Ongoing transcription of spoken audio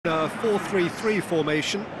4-3-3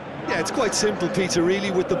 formation. Yeah, it's quite simple, Peter, really.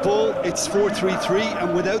 With the ball, it's 4-3-3,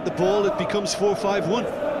 and without the ball, it becomes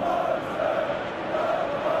 4-5-1.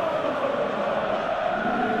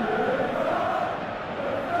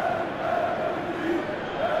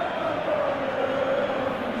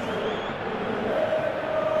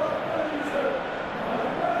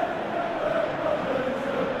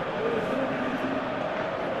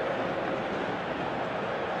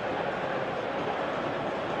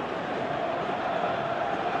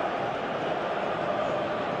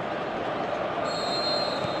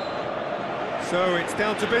 So it's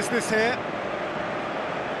down to business here.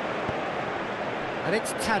 And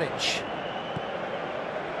it's Tadic.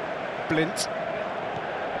 Blint.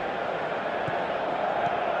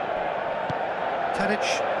 Tadic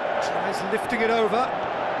tries lifting it over.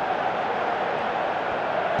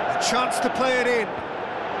 A chance to play it in.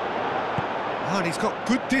 Oh, and he's got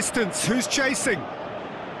good distance. Who's chasing?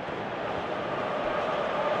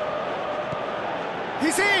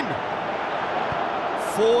 He's in!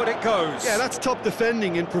 Forward it goes. Yeah, that's top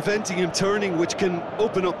defending and preventing him turning, which can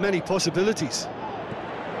open up many possibilities.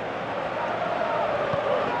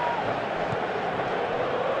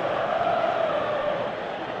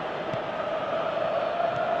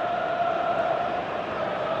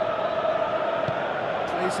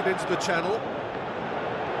 Plays it into the channel.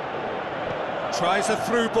 Tries a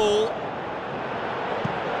through ball.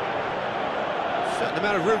 Certain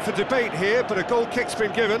amount of room for debate here, but a goal kick's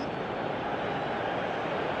been given.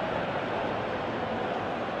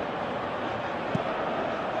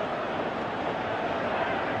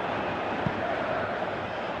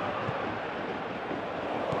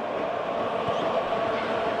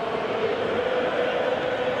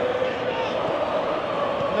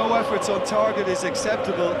 No efforts on target is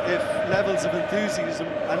acceptable if levels of enthusiasm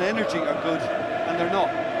and energy are good, and they're not.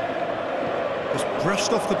 Just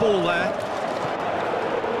brushed off the ball there.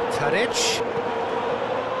 Tadic.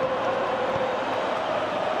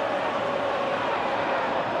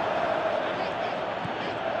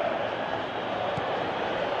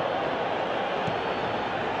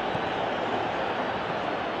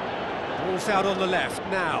 Ball's out on the left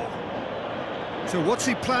now. So what's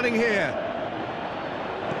he planning here?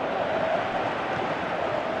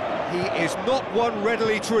 He is not one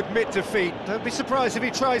readily to admit defeat. Don't be surprised if he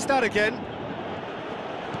tries that again.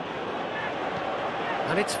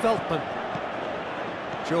 And it's Veltman.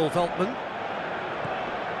 Joel Veltman.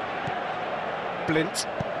 Blint.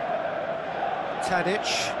 Tadic.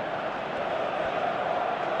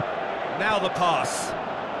 Now the pass.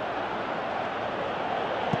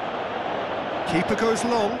 Keeper goes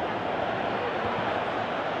long.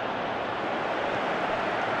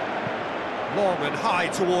 Long and high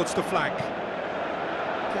towards the flank.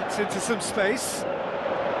 Gets into some space.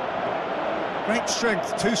 Great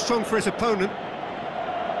strength, too strong for his opponent.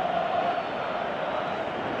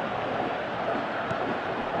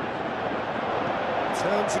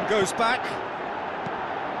 Turns and goes back.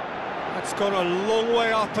 That's gone a long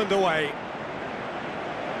way up and away.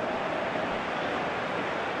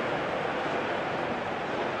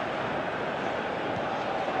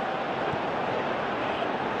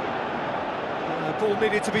 Ball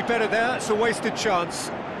needed to be better there, it's a wasted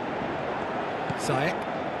chance. CYP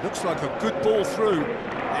looks like a good ball through.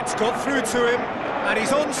 It's got through to him, and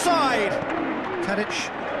he's onside.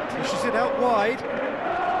 Tadic pushes it out wide.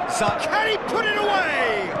 Can he put it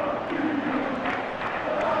away?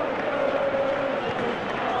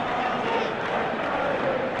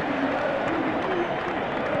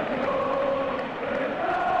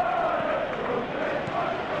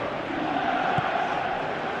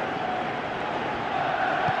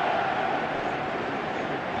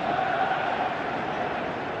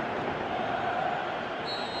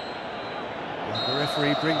 The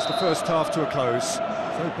referee brings the first half to a close.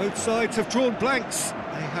 So both sides have drawn blanks.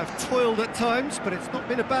 They have toiled at times, but it's not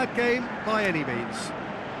been a bad game by any means.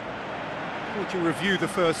 How would you review the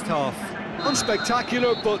first half?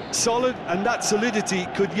 Unspectacular, but solid, and that solidity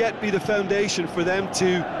could yet be the foundation for them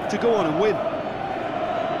to go on and win.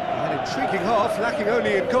 An intriguing half, lacking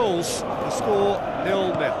only in goals. The score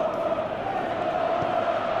 0-0.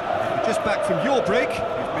 Just back from your break,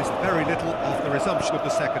 you've missed very little of the resumption of the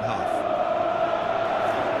second half.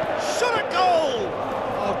 Shot at goal!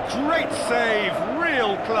 Oh, great save,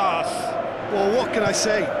 real class. Well, what can I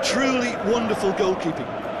say? Truly wonderful goalkeeping.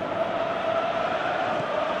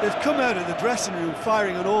 They've come out of the dressing room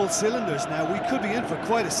firing on all cylinders now. We could be in for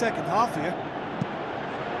quite a second half here.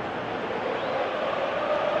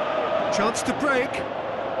 Chance to break.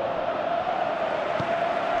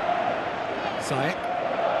 CYP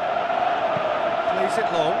plays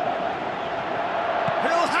it long.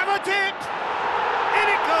 He'll have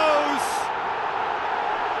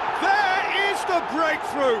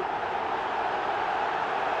breakthrough.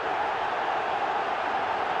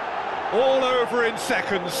 All over in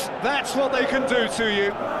seconds. That's what they can do to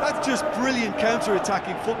you. That's just brilliant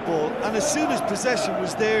counter-attacking football, and as soon as possession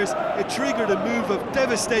was theirs, it triggered a move of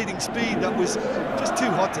devastating speed that was just too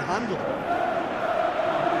hot to handle.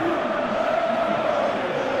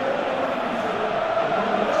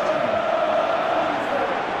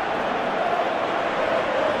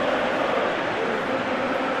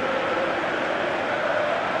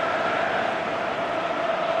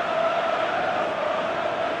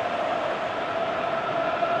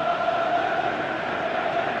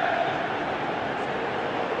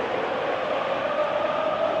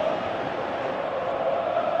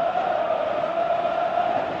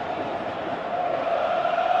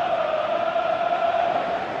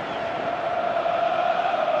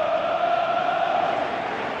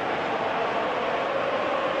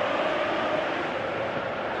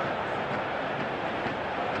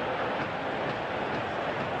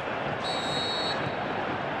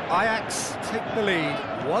 Ajax take the lead,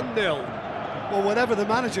 1-0. Well, whatever the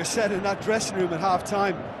manager said in that dressing room at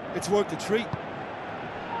half-time, it's worked a treat.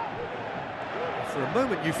 For a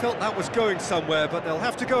moment you felt that was going somewhere, but they'll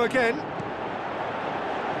have to go again.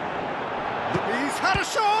 He's had a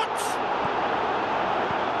shot!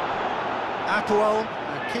 APOEL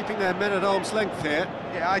keeping their men at arm's length here.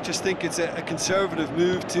 Yeah, I just think it's a conservative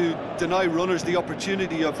move to deny runners the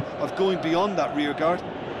opportunity of going beyond that rear guard.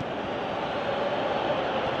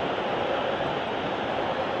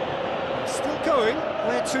 Still going.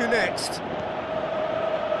 Where to next?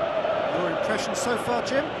 Your impression so far,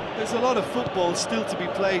 Jim? There's a lot of football still to be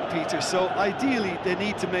played, Peter, so ideally they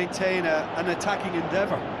need to maintain an attacking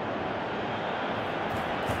endeavour.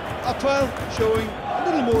 APOEL showing a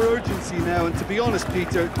little more urgency now, and to be honest,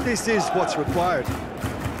 Peter, this is what's required.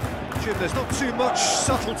 Jim, there's not too much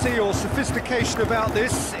subtlety or sophistication about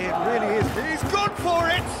this. It really is. He's gone for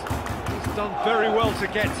it! He's done very well to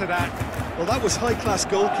get to that. Well, that was high-class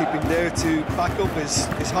goalkeeping there to back up his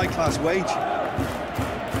high-class wage.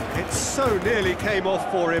 It so nearly came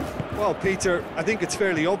off for him. Well, Peter, I think it's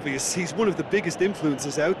fairly obvious. He's one of the biggest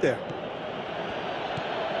influences out there.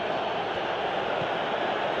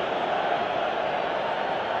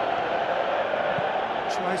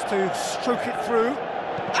 Tries to stroke it through.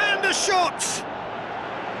 And a shot!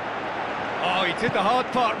 Oh, he did the hard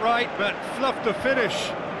part right, but fluffed the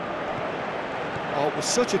finish. Oh, it was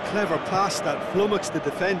such a clever pass that flummoxed the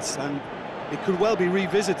defence, and it could well be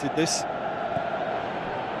revisited, this.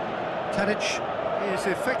 Tadic is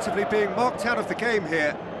effectively being marked out of the game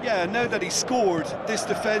here. Yeah, now that he's scored, this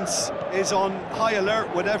defence is on high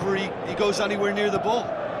alert whenever he goes anywhere near the ball.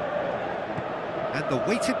 And the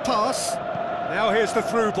weighted pass. Now here's the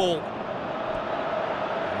through ball.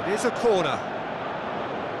 It is a corner.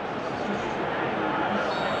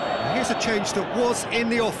 And here's a change that was in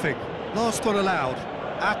the offing. Last one allowed.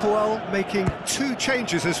 APOEL making 2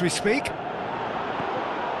 changes as we speak.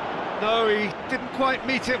 No, he didn't quite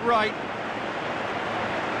meet it right.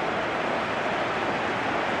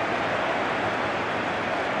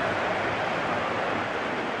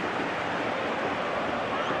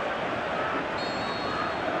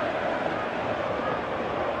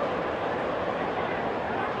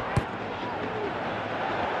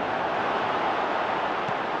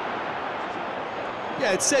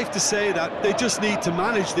 Yeah, it's safe to say that they just need to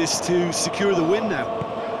manage this to secure the win now.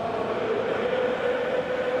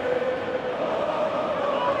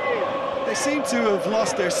 They seem to have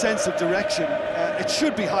lost their sense of direction. It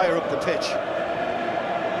should be higher up the pitch.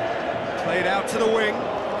 Played out to the wing.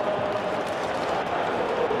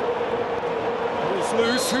 Ball's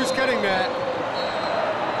loose, who's getting there?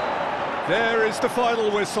 There is the final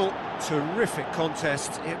whistle. Terrific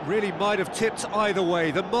contest. It really might have tipped either way.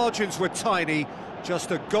 The margins were tiny.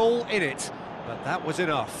 Just a goal in it, but that was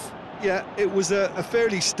enough. Yeah, it was a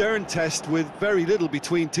fairly stern test with very little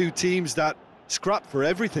between two teams that scrapped for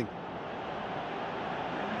everything.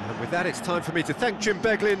 And with that, it's time for me to thank Jim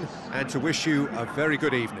Beglin and to wish you a very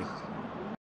good evening.